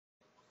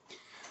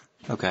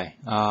Okay,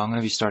 I'm going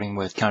to be starting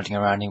with counting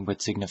and rounding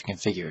with significant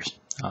figures.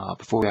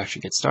 Before we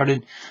actually get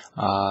started,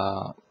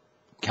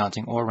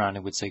 counting or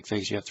rounding with sig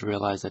figs, you have to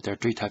realize that there are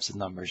three types of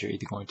numbers. You're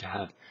either going to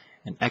have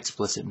an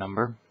explicit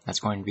number, that's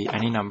going to be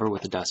any number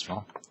with a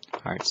decimal.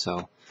 Alright,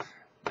 so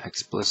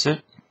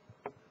explicit,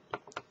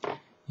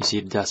 you see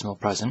the decimal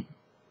present.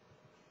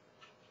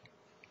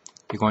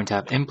 You're going to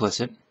have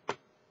implicit,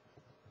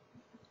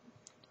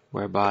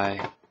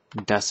 whereby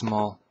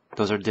decimal,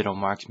 those are ditto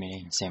marks,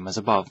 meaning same as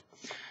above.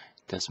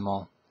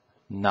 Decimal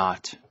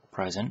not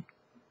present.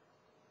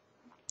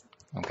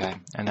 Okay,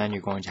 and then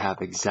you're going to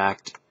have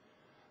exact,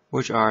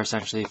 which are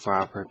essentially for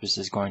our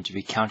purposes going to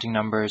be counting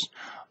numbers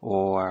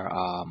or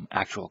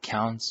actual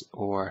counts,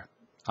 or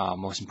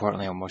most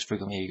importantly or most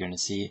frequently you're going to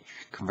see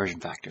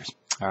conversion factors.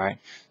 Alright,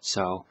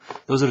 so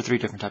those are the three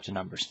different types of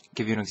numbers.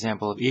 Give you an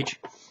example of each.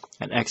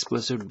 An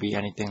explicit would be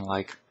anything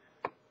like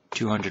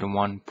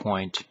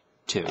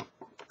 201.2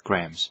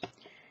 grams.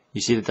 You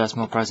see the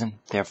decimal present,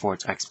 therefore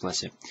it's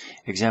explicit.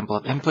 Example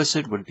of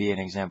implicit would be an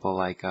example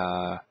like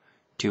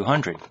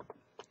 200,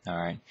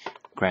 alright,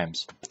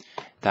 grams.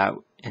 That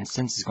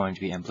instance is going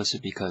to be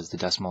implicit because the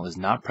decimal is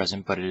not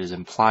present, but it is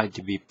implied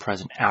to be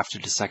present after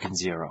the second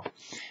zero.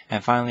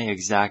 And finally,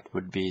 exact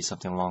would be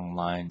something along the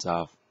lines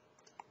of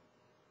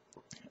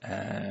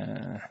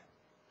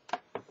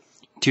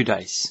 2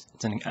 dice.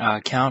 It's an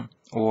count,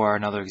 or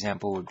another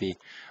example would be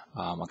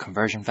a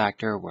conversion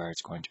factor where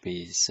it's going to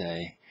be,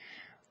 say,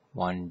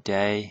 1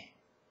 day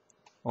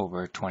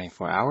over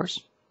 24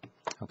 hours.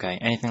 Okay,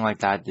 anything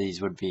like that,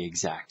 these would be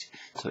exact.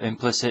 So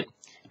implicit,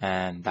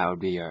 and that would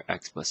be your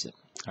explicit.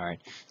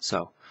 Alright,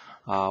 so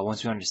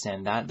once we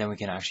understand that, then we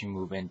can actually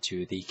move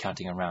into the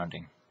counting and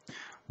rounding.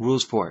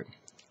 Rules for it.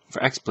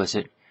 For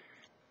explicit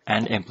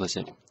and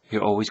implicit,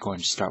 you're always going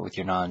to start with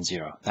your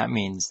non-zero. That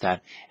means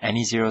that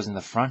any zeros in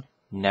the front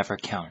never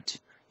count.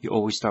 You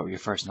always start with your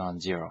first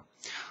non-zero.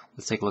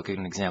 Let's take a look at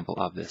an example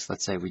of this.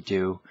 Let's say we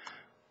do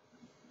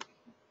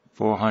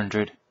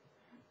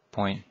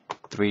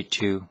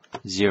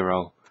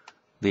 400.320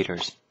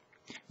 liters.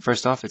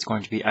 First off, it's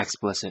going to be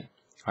explicit.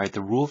 Alright,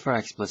 the rule for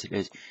explicit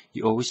is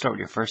you always start with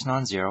your first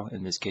non-zero,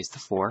 in this case the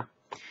 4,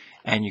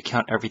 and you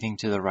count everything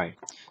to the right.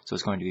 So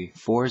it's going to be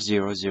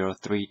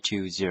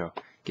 400320.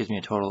 Gives me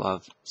a total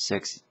of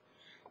 6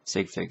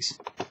 sig figs.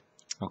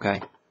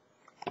 Okay.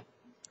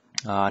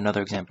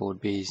 Another example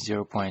would be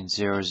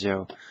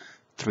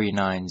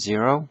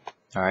 0.00390.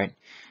 Alright,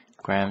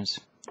 grams.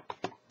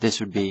 This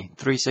would be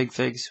 3 sig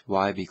figs.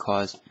 Why?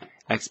 Because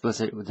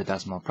explicit with the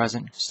decimal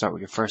present, start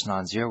with your first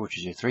non-zero, which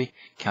is your 3,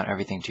 count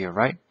everything to your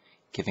right,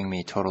 giving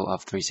me a total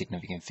of 3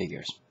 significant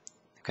figures.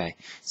 Okay,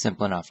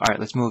 simple enough. Alright,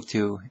 let's move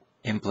to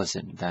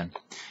implicit then.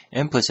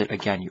 Implicit,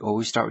 again, you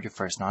always start with your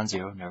first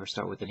non-zero, never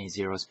start with any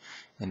zeros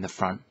in the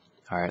front.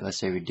 Alright, let's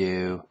say we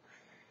do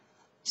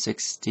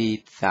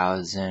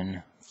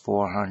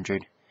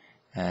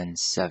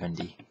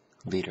 60,470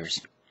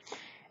 liters.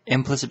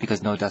 Implicit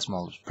because no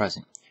decimal is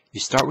present. You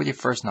start with your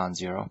first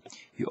non-zero,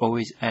 you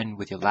always end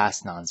with your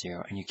last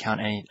non-zero, and you count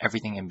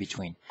everything in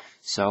between.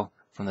 So,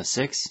 from the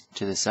 6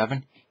 to the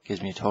 7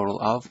 gives me a total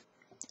of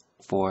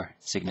 4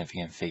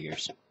 significant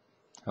figures.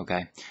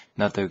 Okay,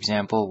 another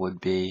example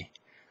would be,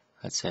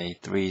 let's say,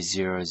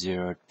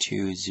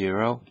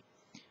 30020,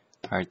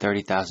 alright,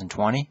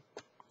 30,020.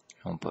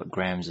 I'll put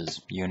grams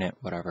as unit,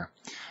 whatever.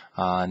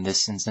 In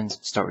this instance,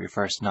 start with your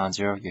first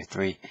non-zero, your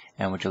 3,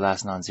 and with your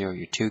last non-zero,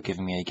 your 2,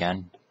 giving me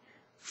again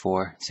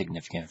 4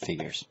 significant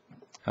figures.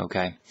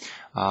 Okay,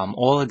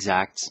 all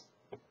exacts,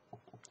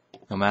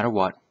 no matter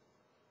what.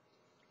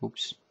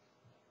 Oops.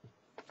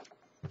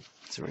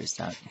 Let's erase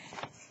that.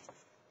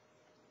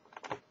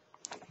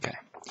 Okay,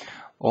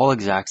 all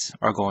exacts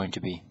are going to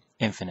be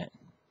infinite.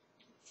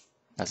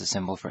 That's a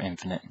symbol for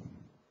infinite.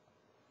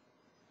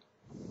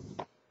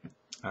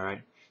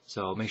 Alright,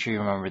 so make sure you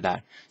remember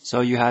that. So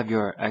you have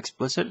your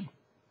explicit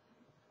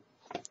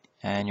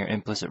and your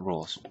implicit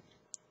rules.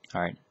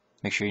 Alright.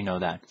 Make sure you know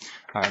that.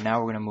 Alright, now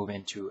we're going to move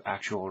into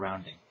actual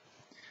rounding.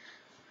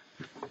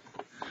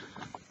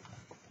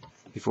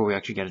 Before we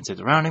actually get into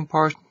the rounding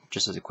part,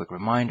 just as a quick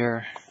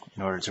reminder,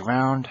 in order to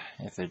round,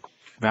 if a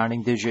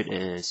rounding digit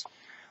is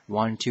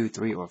 1, 2,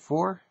 3, or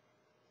 4,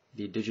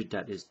 the digit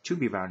that is to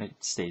be rounded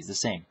stays the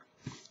same.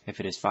 If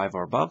it is 5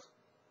 or above,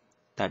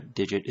 that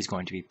digit is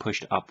going to be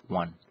pushed up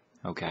 1.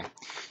 Okay,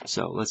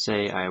 so let's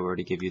say I were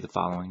to give you the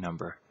following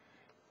number,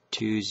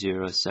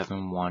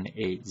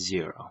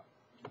 207180.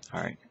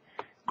 Alright.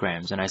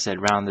 Grams, and I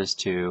said round this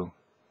to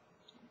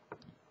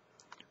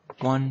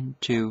 1,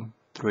 2,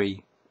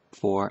 3,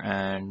 4,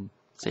 and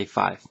say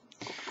 5.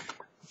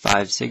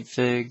 5 sig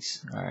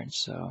figs. Alright,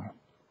 so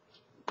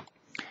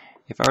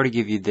if I were to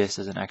give you this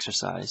as an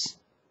exercise,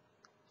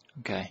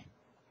 okay,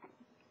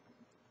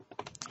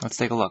 let's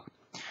take a look.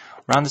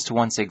 Round this to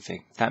 1 sig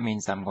fig. That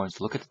means that I'm going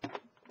to look at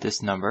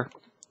this number,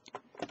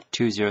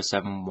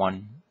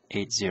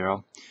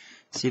 207180,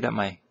 see that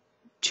my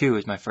 2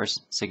 is my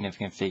first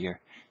significant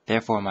figure.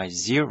 Therefore, my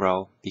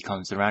 0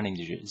 becomes the rounding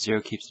digit.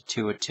 0 keeps the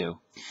 2 at 2.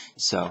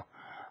 So,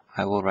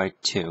 I will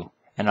write 2.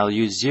 and I'll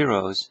use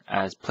zeros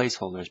as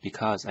placeholders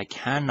because I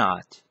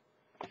cannot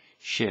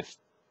shift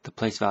the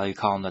place value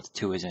column that the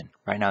 2 is in.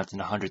 Right now it's in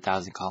the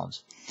 100,000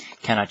 columns.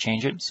 Cannot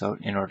change it, so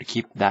in order to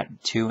keep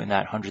that 2 in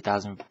that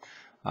 100,000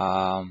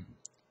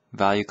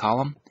 value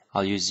column,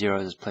 I'll use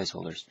zeros as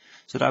placeholders.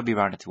 So that would be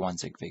rounded to 1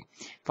 sig fig.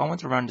 If I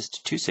want to round this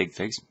to 2 sig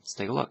figs, let's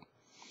take a look.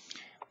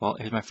 Well,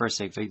 here's my first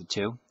sig fig, the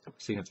 2,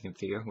 significant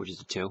figure, which is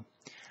the 2.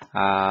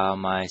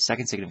 My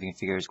second significant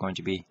figure is going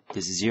to be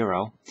this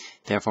 0.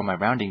 Therefore, my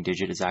rounding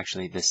digit is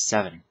actually this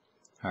 7.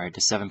 Alright,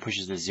 the 7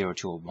 pushes the 0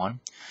 to a 1.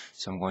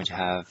 So I'm going to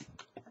have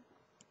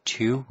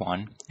 2,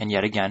 1. And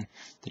yet again,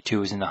 the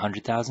 2 is in the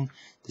 100,000,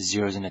 the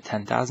 0 is in the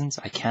 10,000s.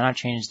 I cannot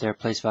change their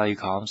place value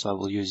column, so I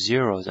will use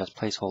zeros as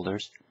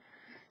placeholders,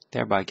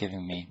 thereby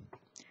giving me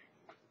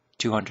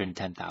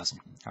 210,000.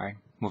 Alright,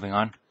 moving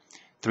on.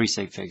 3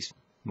 sig figs.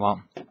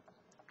 Well, if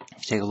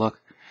you take a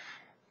look,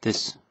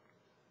 this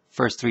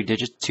first 3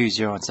 digits, 2,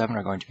 0, and 7,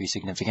 are going to be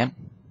significant.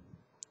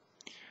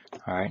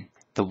 Alright,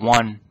 the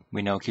 1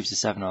 we know keeps the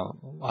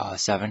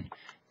 7,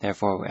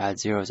 therefore we add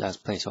zeros as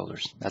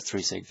placeholders. That's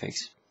 3 sig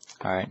figs.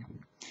 Alright,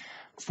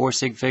 4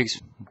 sig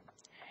figs,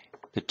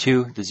 the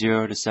 2, the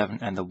 0, the 7,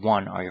 and the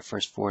 1 are your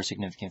first 4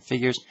 significant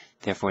figures,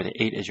 therefore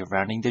the 8 is your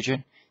rounding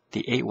digit.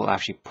 The 8 will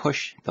actually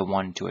push the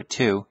 1 to a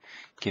 2,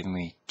 giving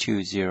me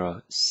 2,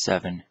 0,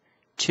 7,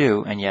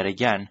 2, and yet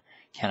again,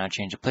 cannot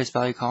change the place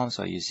value column,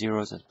 so I use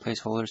zeros as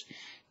placeholders,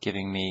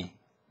 giving me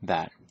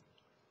that.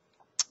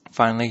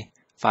 Finally,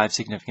 5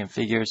 significant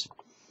figures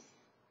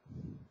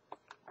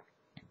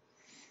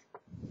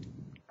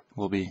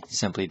will be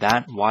simply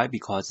that. Why?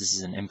 Because this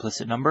is an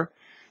implicit number.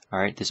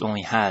 Alright, this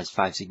only has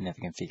 5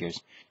 significant figures.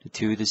 The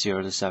 2, the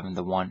 0, the 7,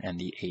 the 1, and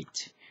the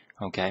 8.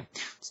 Okay,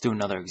 let's do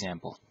another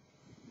example.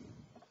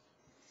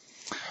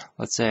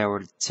 Let's say I were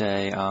to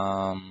say,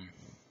 that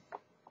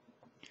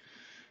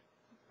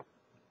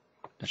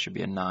should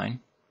be a 9.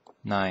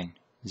 9,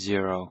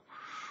 0,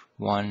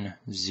 1,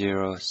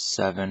 0,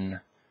 7,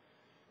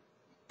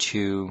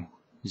 2,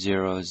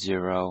 0,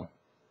 0,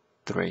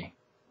 3.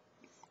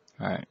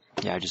 Alright,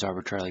 yeah, I just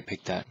arbitrarily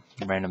picked that,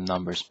 random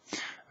numbers.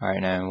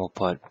 Alright, and we'll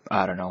put,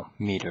 I don't know,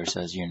 meters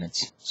as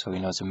units, so we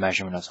know it's a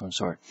measurement of some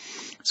sort.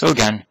 So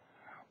again,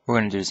 we're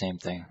going to do the same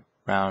thing.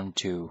 Round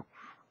to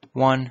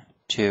 1,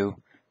 2,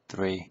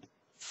 3,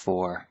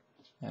 4,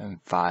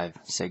 and 5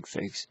 sig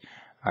figs.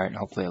 Alright,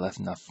 hopefully I left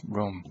enough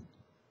room.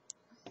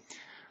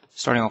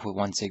 Starting off with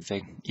 1 sig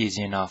fig,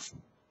 easy enough.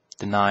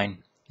 The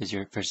 9 is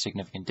your first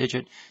significant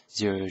digit,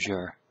 0 is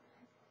your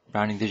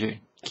rounding digit,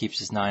 keeps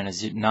this 9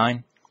 as it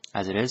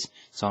is,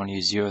 so I'm going to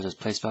use zeros as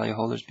place value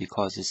holders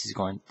because this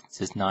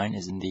 9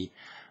 is in the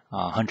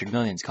 100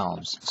 millions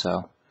columns.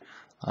 So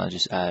I'll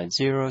just add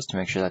zeros to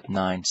make sure that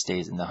 9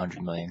 stays in the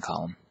 100 million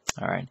column.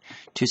 Alright,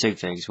 2 sig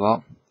figs.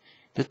 Well,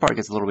 this part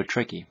gets a little bit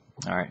tricky.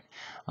 Alright,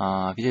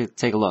 if you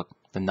take a look,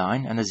 the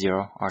 9 and the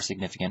 0 are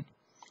significant.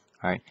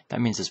 Alright, that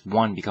means this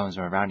 1 becomes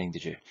my rounding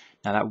digit.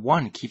 Now that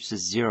 1 keeps the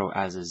 0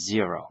 as a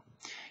 0.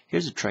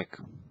 Here's a trick.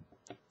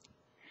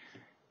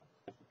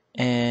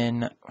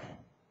 In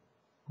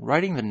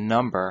writing the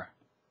number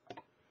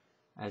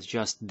as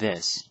just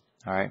this,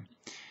 alright,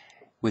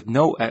 with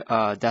no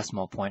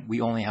decimal point, we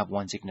only have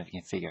 1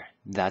 significant figure.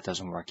 That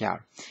doesn't work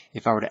out.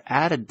 If I were to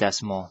add a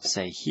decimal,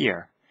 say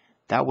here,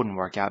 that wouldn't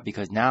work out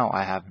because now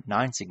I have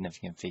 9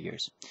 significant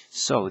figures.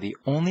 So the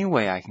only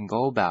way I can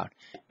go about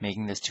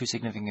making this 2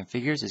 significant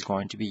figures is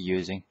going to be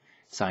using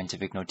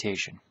scientific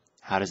notation.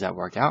 How does that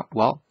work out?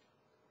 Well,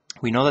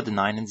 we know that the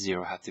 9 and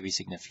 0 have to be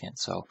significant,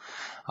 so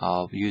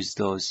I'll use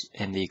those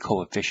in the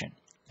coefficient.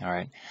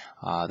 Alright,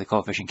 the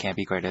coefficient can't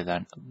be greater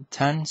than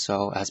 10,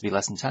 so it has to be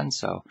less than 10,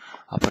 so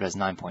I'll put it as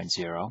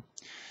 9.0.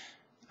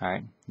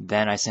 Alright,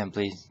 then I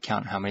simply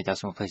count how many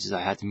decimal places I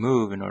had to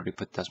move in order to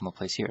put the decimal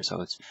place here. So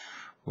it's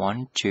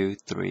 1, 2,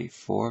 3,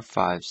 4,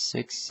 5,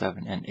 6,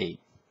 7, and 8.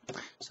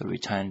 So we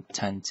 10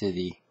 to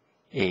the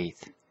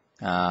 8th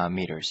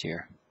meters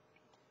here.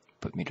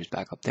 Put meters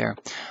back up there.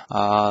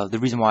 The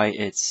reason why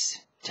it's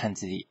 10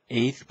 to the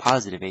 8th,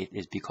 positive 8th,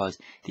 is because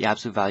the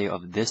absolute value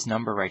of this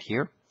number right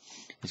here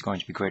is going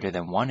to be greater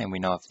than 1, and we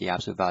know if the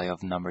absolute value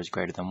of a number is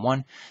greater than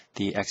 1,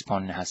 the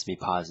exponent has to be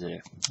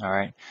positive.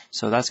 Alright,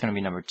 so that's going to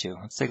be number 2.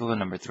 Let's take a look at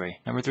number 3.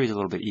 Number 3 is a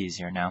little bit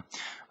easier now.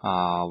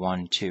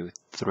 1, 2,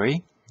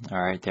 3.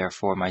 Alright,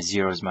 therefore my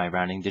 0 is my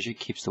rounding digit,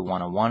 keeps the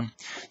 1 a 1,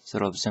 so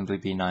it'll simply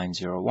be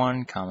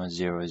 901, 000,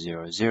 000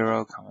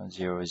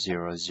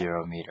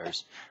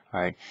 meters.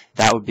 Alright,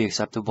 that would be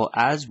acceptable,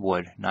 as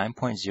would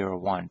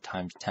 9.01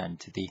 times 10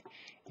 to the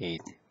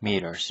 8th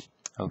meters.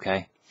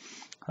 Okay,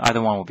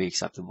 either one will be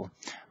acceptable.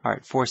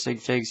 Alright, 4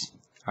 sig figs.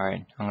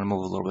 Alright, I'm going to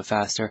move a little bit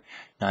faster.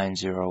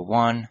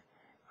 901.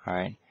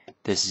 Alright,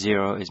 this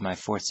 0 is my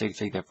 4th sig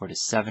fig, therefore the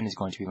 7 is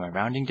going to be my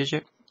rounding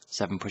digit.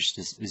 7 pushes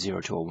this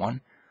 0 to a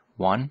 1.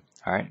 1.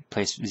 Alright,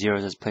 place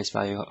zeros as place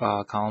value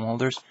column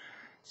holders.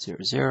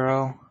 0,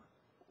 0,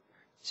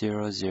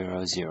 0,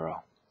 0,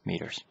 0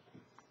 meters.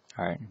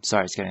 Alright,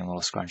 sorry it's getting a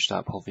little scrunched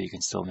up. Hopefully you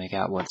can still make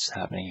out what's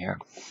happening here.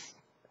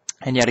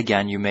 And yet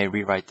again, you may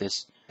rewrite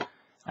this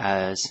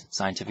as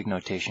scientific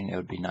notation. It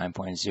would be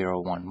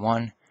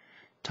 9.011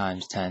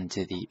 times 10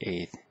 to the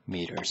 8th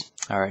meters.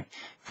 Alright,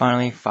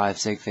 finally 5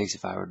 sig figs.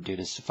 If I were to do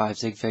this 5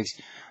 sig figs,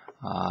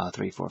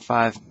 3, 4,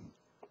 5,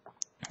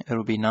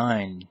 it'll be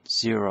 9,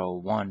 0,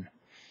 1,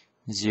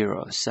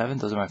 0, 7.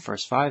 Those are my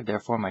first 5.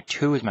 Therefore, my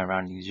 2 is my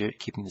rounding,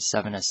 keeping the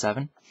 7 as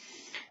 7.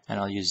 And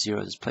I'll use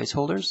 0 as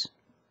placeholders,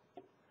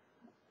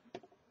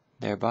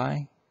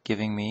 thereby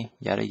giving me,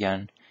 yet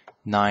again,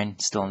 9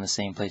 still in the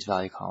same place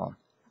value column.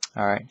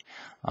 Alright,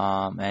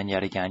 and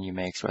yet again, you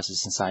may express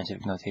this in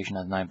scientific notation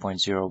as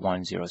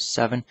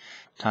 9.0107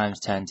 times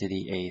 10 to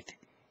the 8th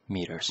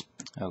meters.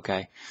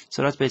 Okay,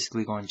 so that's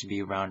basically going to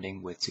be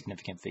rounding with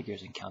significant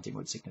figures and counting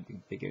with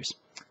significant figures.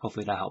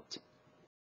 Hopefully that helped.